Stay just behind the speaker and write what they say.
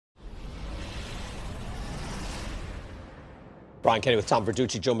Brian Kenny with Tom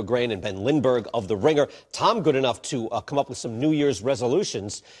Verducci, Joe McGrain, and Ben Lindbergh of The Ringer. Tom, good enough to come up with some New Year's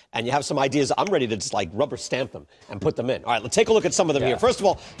resolutions, and you have some ideas. I'm ready to just like rubber stamp them and put them in. All right, let's take a look at some of them here. First of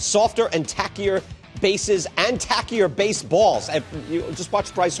all, softer and tackier bases and tackier baseballs. And you just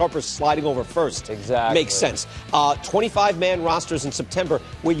watch Bryce Harper sliding over first. Exactly. Makes sense. 25-man rosters in September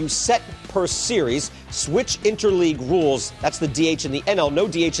where you set per series, switch interleague rules. That's the DH in the NL, no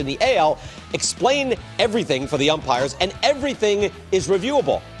DH in the AL. Explain everything for the umpires, and everything is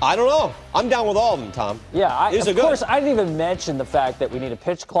reviewable. I don't know. I'm down with all of them, Tom. Yeah, of course, I didn't even mention the fact that we need a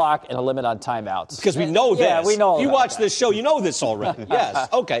pitch clock and a limit on timeouts. Because we know this. Yeah, we know. If you watch this show, you know this already. Yes.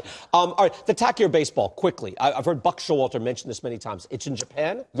 Okay. All right. The tackier baseball, quickly. I've heard Buck Showalter mention this many times. It's in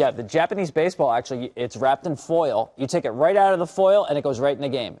Japan? Yeah, the Japanese baseball, actually, it's wrapped in foil. You take it right out of the foil, and it goes right in the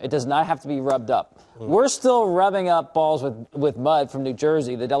game. It does not have to be rubbed up. We're still rubbing up balls with mud from New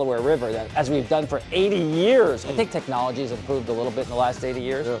Jersey, the Delaware River, as we've done for 80 years. I think technology has improved a little bit in the last 80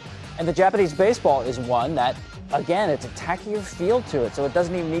 years. Yeah. And the Japanese baseball is one that, again, it's a tackier feel to it, so it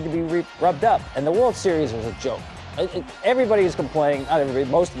doesn't even need to be rubbed up. And the World Series was a joke. Everybody is complaining, not everybody,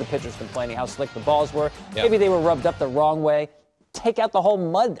 most of the pitchers complaining how slick the balls were. Yep. Maybe they were rubbed up the wrong way. Take out the whole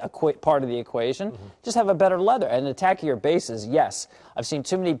mud part of the equation. Just have a better leather. And the tackier bases, yes. I've seen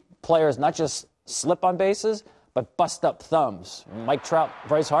too many players not just slip on bases, but bust up thumbs. Mike Trout,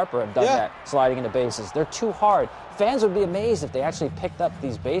 Bryce Harper have done that, sliding into bases. They're too hard. Fans would be amazed if they actually picked up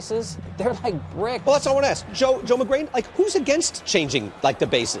these bases. They're like bricks. Well, that's all I want to ask. Joe McGrain, like, who's against changing, like, the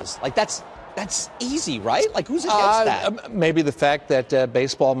bases? Like, that's easy, right? Like, who's against that? Maybe the fact that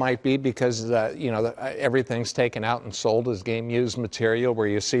baseball might be because, everything's taken out and sold as game-used material, where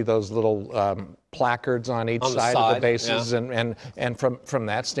you see those little placards on each side of the bases. Yeah. And from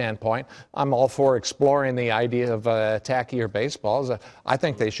that standpoint, I'm all for exploring the idea of tackier baseballs. I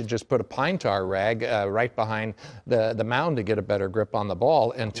think they should just put a pine tar rag right behind the mound to get a better grip on the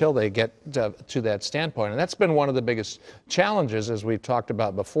ball until they get to that standpoint. And that's been one of the biggest challenges, as we've talked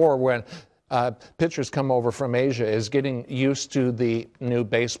about before, when pitchers come over from Asia, is getting used to the new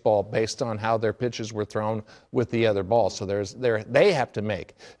baseball based on how their pitches were thrown with the other ball. So they have to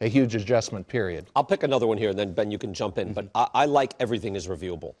make a huge adjustment period. I'll pick another one here, and then, Ben, you can jump in. But I like everything is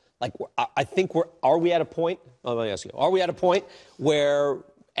reviewable. Like, I think are we at a point, let me ask you, are we at a point where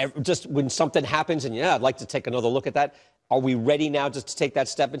just when something happens and, I'd like to take another look at that, are we ready now just to take that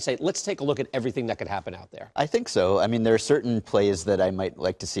step and say, let's take a look at everything that could happen out there? I think so. I mean, there are certain plays that I might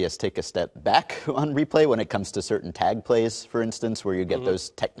like to see us take a step back on replay when it comes to certain tag plays, for instance, where you get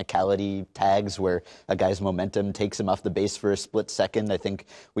those technicality tags where a guy's momentum takes him off the base for a split second. I think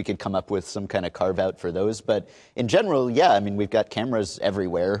we could come up with some kind of carve-out for those. But in general, I mean, we've got cameras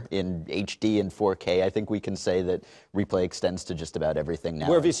everywhere in HD and 4K. I think we can say that replay extends to just about everything now.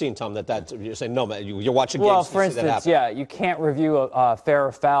 Where have you seen, Tom, that you're saying, no, man, you're watching games? Well, for instance, you can't review a fair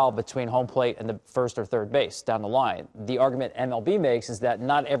or foul between home plate and the first or third base down the line. The argument MLB makes is that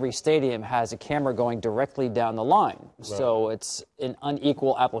not every stadium has a camera going directly down the line. Right. So it's an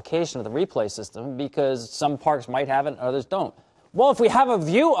unequal application of the replay system because some parks might have it and others don't. Well, if we have a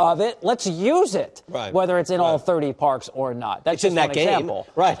view of it, let's use it, whether it's in all 30 parks or not. That's it's just in that one game. Example.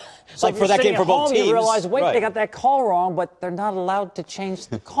 Right. So like for that game for both teams. You realize, wait, they got that call wrong, but they're not allowed to change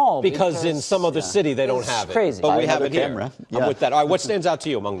the call. because in some other city they don't have it. Crazy. But we have it camera. Here. I'm with that. All right, what stands out to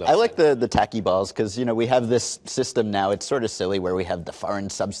you among those? I like the tacky balls because, we have this system now. It's sort of silly where we have the foreign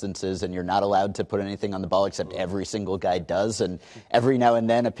substances and you're not allowed to put anything on the ball except every single guy does. And every now and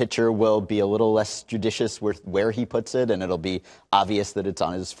then a pitcher will be a little less judicious with where he puts it, and it'll be obvious that it's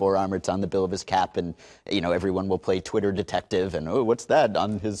on his forearm or it's on the bill of his cap, and everyone will play Twitter detective and what's that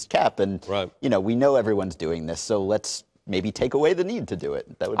on his cap, and we know everyone's doing this, so let's maybe take away the need to do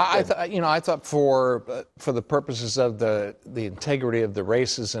it. That would be I thought for the purposes of the integrity of the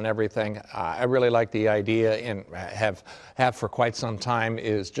races and everything, I really like the idea, and have for quite some time,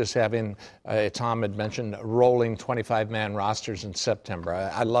 is just having, Tom had mentioned, rolling 25-man rosters in September.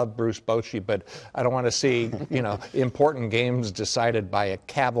 I love Bruce Bochy, but I don't want to see important games decided by a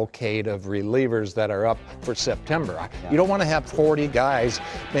cavalcade of relievers that are up for September. You don't want to have 40 guys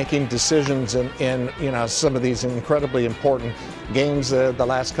making decisions in some of these incredibly important games the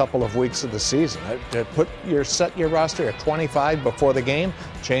last couple of weeks of the season. Set your roster at 25 before the game,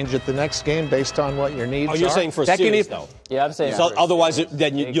 change it the next game based on what your needs are. Oh, you're saying for a series, though? Yeah, I'm saying. So otherwise,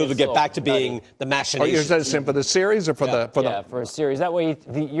 then It you'll gets get so back to being nutty. the Or machination. you're saying for the series or for for a series. That way,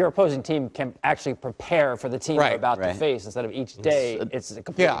 your opposing team can actually prepare for the team they're about to face instead of each day. It's a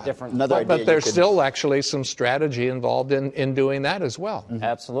completely different. But there's still actually some strategy involved in doing that as well.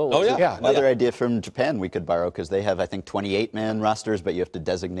 Absolutely. Oh, yeah. Another idea from Japan we could borrow, because they have, I think, 28-man rosters, but you have to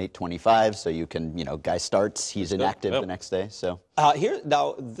designate 25, so you can, guy starts, he's inactive the next day. So Here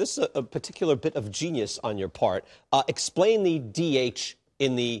now, this is a particular bit of genius on your part. Explain the DH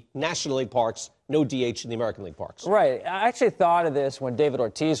in the National League parks, no DH in the American League parks. Right. I actually thought of this when David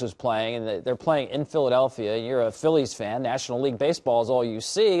Ortiz was playing, and they're playing in Philadelphia. You're a Phillies fan. National League Baseball is all you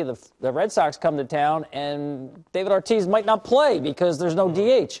see. The Red Sox come to town, and David Ortiz might not play because there's no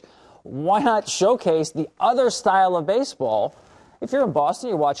DH. Why not showcase the other style of baseball? If you're in Boston,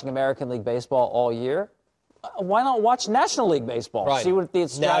 you're watching American League Baseball all year. Why not watch National League Baseball? Right. See what the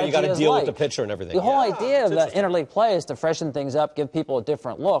strategy now you got to deal like. with the pitcher and everything. The whole idea of the interleague play is to freshen things up, give people a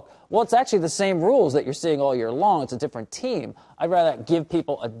different look. Well, it's actually the same rules that you're seeing all year long. It's a different team. I'd rather give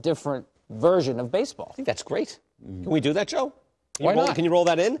people a different version of baseball. I think that's great. Can we do that, Joe? Why not? Can you roll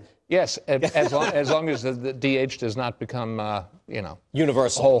that in? Yes, as long as the DH does not become,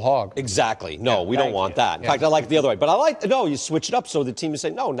 universal. whole hog. Exactly. No, we don't want that. In fact, I like it the other way. But you switch it up so the team is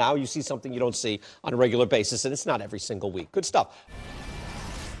saying, no, now you see something you don't see on a regular basis, and it's not every single week. Good stuff.